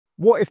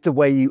What if the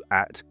way you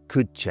act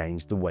could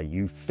change the way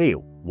you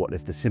feel? What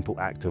if the simple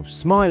act of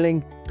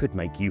smiling could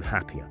make you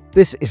happier?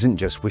 This isn't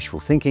just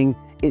wishful thinking,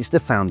 it's the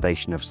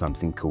foundation of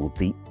something called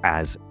the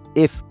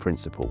as-if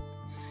principle.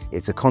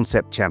 It's a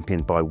concept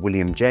championed by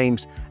William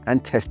James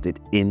and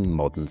tested in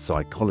modern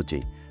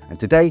psychology. And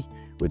today,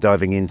 we're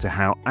diving into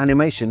how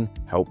animation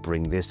helped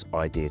bring this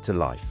idea to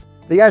life.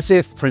 The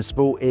as-if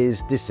principle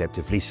is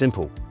deceptively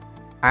simple.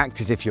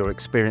 Act as if you're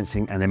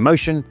experiencing an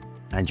emotion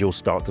and you'll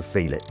start to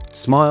feel it.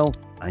 Smile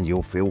and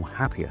you'll feel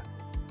happier.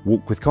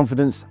 Walk with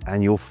confidence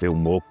and you'll feel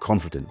more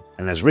confident.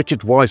 And as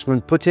Richard Wiseman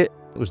put it,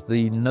 was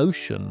the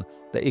notion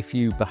that if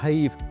you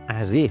behave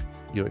as if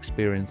you're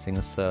experiencing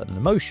a certain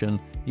emotion,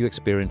 you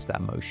experience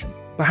that emotion.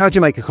 But how do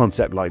you make a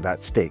concept like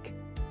that stick?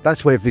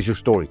 That's where visual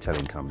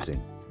storytelling comes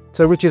in.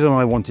 So Richard and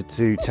I wanted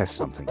to test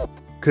something.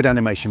 Could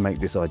animation make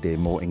this idea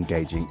more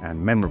engaging and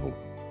memorable?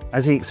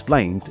 As he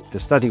explained, the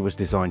study was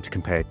designed to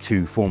compare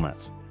two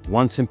formats,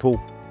 one simple,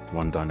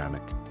 one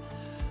dynamic.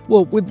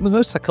 Well, with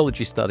most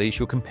psychology studies,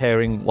 you're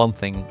comparing one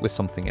thing with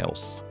something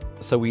else.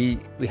 So we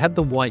had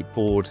the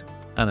whiteboard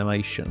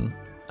animation,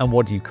 and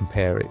what do you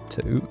compare it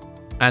to?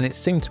 And it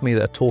seemed to me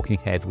that a talking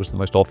head was the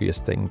most obvious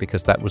thing,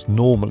 because that was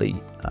normally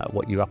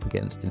what you're up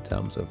against in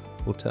terms of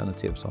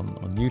alternatives on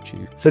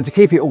YouTube. So to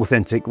keep it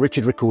authentic,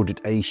 Richard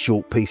recorded a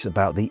short piece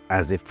about the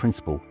as-if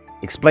principle,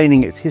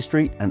 explaining its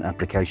history and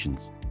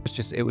applications.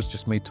 It was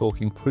just me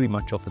talking pretty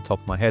much off the top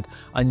of my head.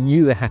 I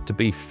knew there had to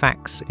be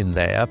facts in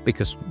there,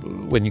 because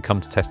when you come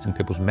to testing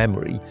people's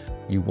memory,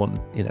 you want,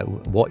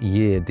 what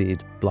year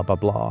did blah, blah,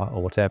 blah,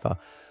 or whatever.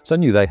 So I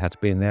knew they had to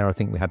be in there. I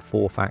think we had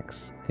 4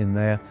 facts in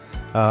there.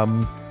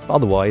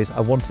 Otherwise, I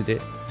wanted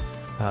it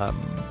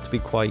to be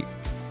quite,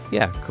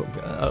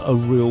 a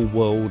real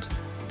world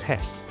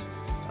test.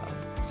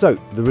 So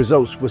the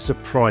results were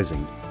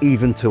surprising,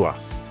 even to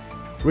us.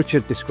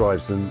 Richard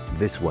describes them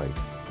this way.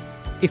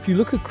 If you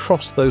look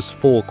across those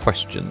 4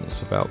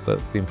 questions about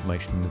the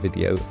information in the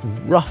video,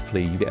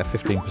 roughly you get a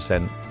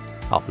 15%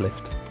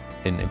 uplift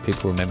in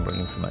people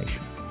remembering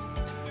information.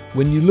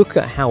 When you look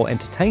at how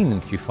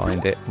entertaining you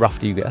find it,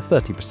 roughly you get a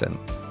 30%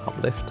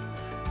 uplift.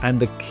 And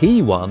the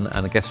key one,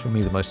 and I guess for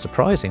me the most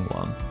surprising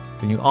one,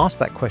 when you ask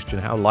that question,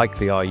 how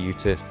likely are you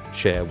to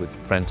share with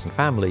friends and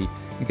family,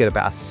 you get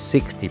about a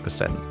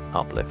 60%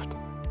 uplift.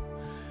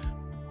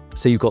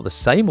 So you've got the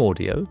same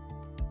audio,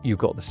 you've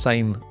got the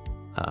same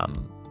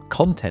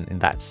content in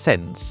that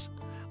sense,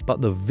 but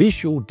the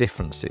visual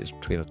differences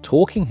between a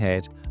talking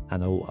head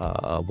and a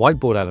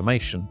whiteboard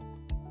animation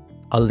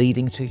are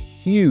leading to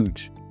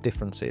huge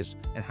differences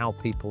in how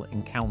people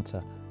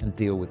encounter and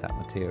deal with that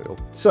material.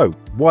 So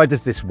why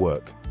does this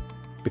work?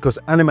 Because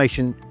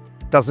animation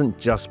doesn't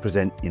just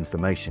present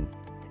information,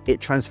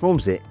 it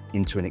transforms it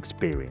into an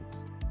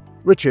experience.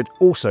 Richard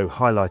also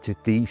highlighted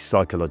the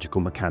psychological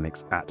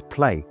mechanics at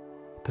play,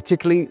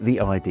 particularly the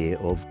idea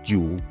of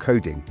dual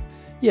coding.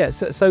 Yeah,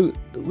 so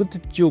with the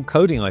dual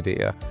coding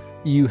idea,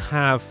 you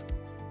have,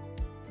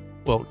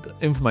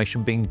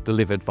 information being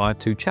delivered via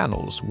 2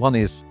 channels. One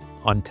is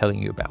I'm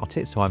telling you about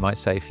it. So I might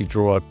say if you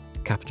draw a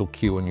capital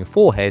Q on your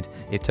forehead,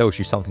 it tells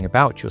you something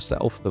about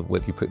yourself,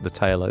 whether you put the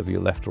tail over your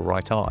left or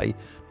right eye.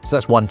 So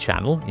that's one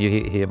channel, you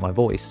hear my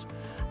voice.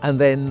 And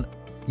then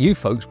you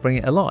folks bring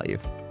it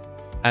alive.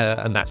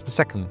 And that's the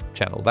second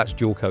channel, that's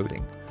dual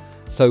coding.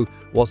 So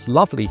what's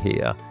lovely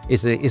here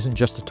is that it isn't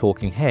just a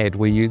talking head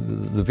where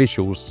the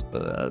visuals,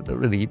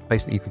 really,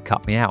 basically you could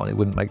cut me out and it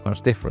wouldn't make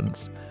much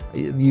difference.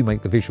 You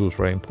make the visuals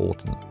very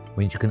important. It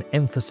means you can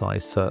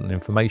emphasize certain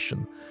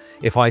information.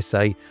 If I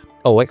say,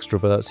 oh,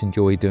 extroverts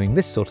enjoy doing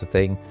this sort of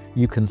thing,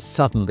 you can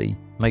suddenly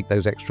make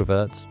those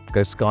extroverts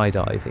go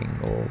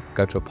skydiving or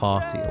go to a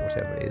party or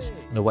whatever it is,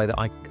 in a way that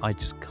I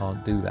just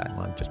can't do that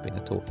when I'm just being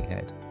a talking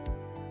head.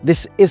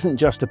 This isn't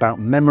just about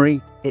memory,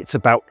 it's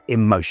about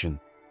emotion.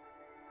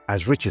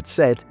 As Richard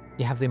said,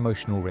 you have the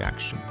emotional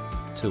reaction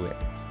to it.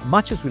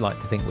 Much as we like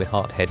to think we're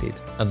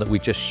hard-headed and that we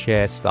just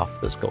share stuff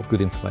that's got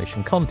good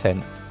information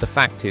content, the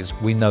fact is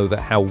we know that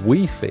how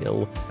we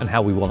feel and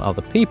how we want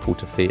other people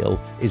to feel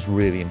is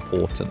really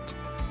important.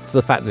 So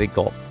the fact that it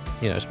got,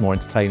 it's more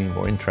entertaining,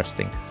 more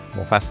interesting,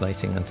 more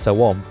fascinating and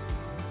so on,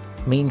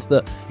 means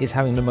that it's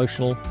having an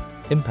emotional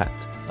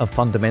impact. And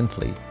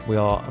fundamentally, we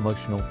are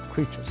emotional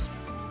creatures.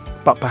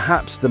 But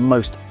perhaps the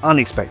most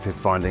unexpected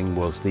finding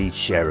was the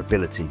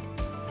shareability.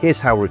 Here's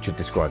how Richard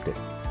described it.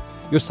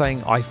 You're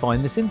saying, I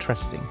find this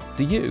interesting.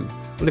 Do you?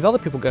 Well, if other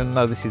people go,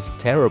 no, this is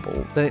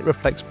terrible, then it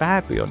reflects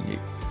badly on you.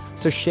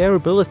 So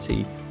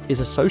shareability is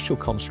a social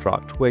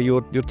construct where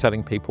you're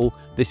telling people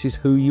this is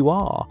who you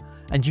are,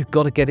 and you've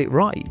got to get it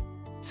right.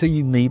 So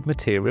you need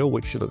material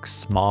which looks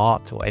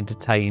smart or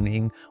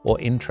entertaining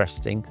or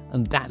interesting,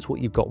 and that's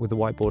what you've got with the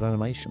whiteboard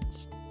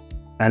animations.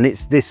 And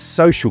it's this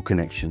social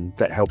connection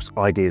that helps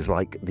ideas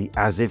like the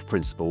as-if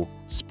principle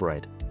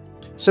spread.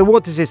 So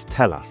what does this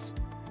tell us?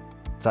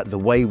 That the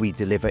way we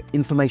deliver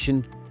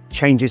information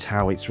changes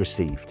how it's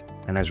received.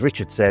 And as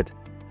Richard said,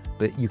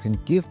 that you can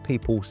give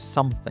people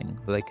something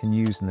that they can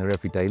use in their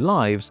everyday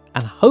lives,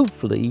 and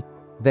hopefully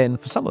then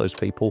for some of those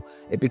people,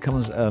 it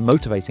becomes a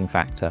motivating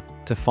factor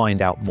to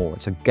find out more.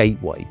 It's a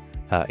gateway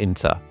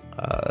into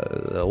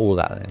all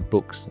that and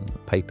books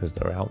and papers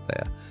that are out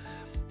there.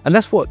 And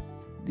that's what,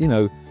 you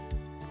know,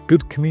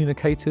 good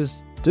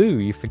communicators do.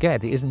 You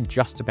forget it isn't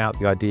just about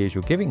the ideas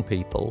you're giving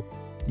people,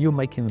 you're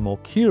making them more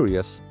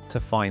curious to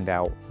find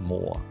out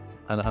more.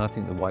 And I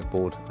think the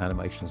whiteboard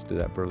animations do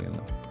that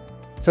brilliantly.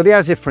 So the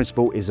as-if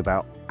principle is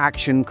about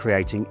action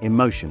creating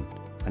emotion,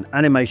 and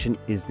animation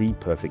is the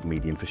perfect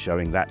medium for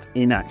showing that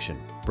in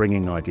action,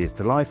 bringing ideas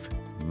to life,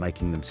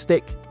 making them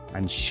stick,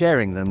 and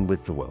sharing them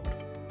with the world.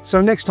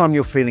 So next time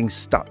you're feeling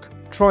stuck,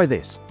 try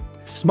this.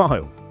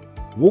 Smile,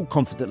 walk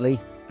confidently,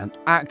 and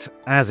act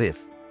as if.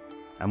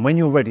 And when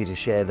you're ready to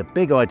share the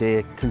big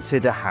idea,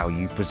 consider how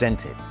you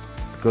present it.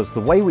 Because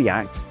the way we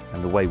act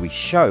and the way we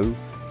show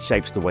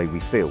shapes the way we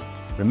feel.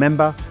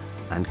 Remember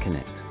and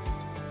connect.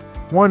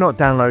 Why not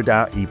download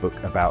our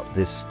ebook about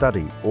this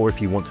study? Or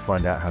if you want to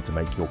find out how to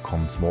make your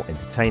comms more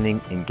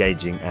entertaining,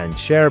 engaging, and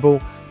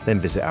shareable, then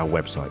visit our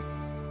website.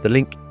 The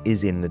link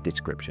is in the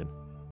description.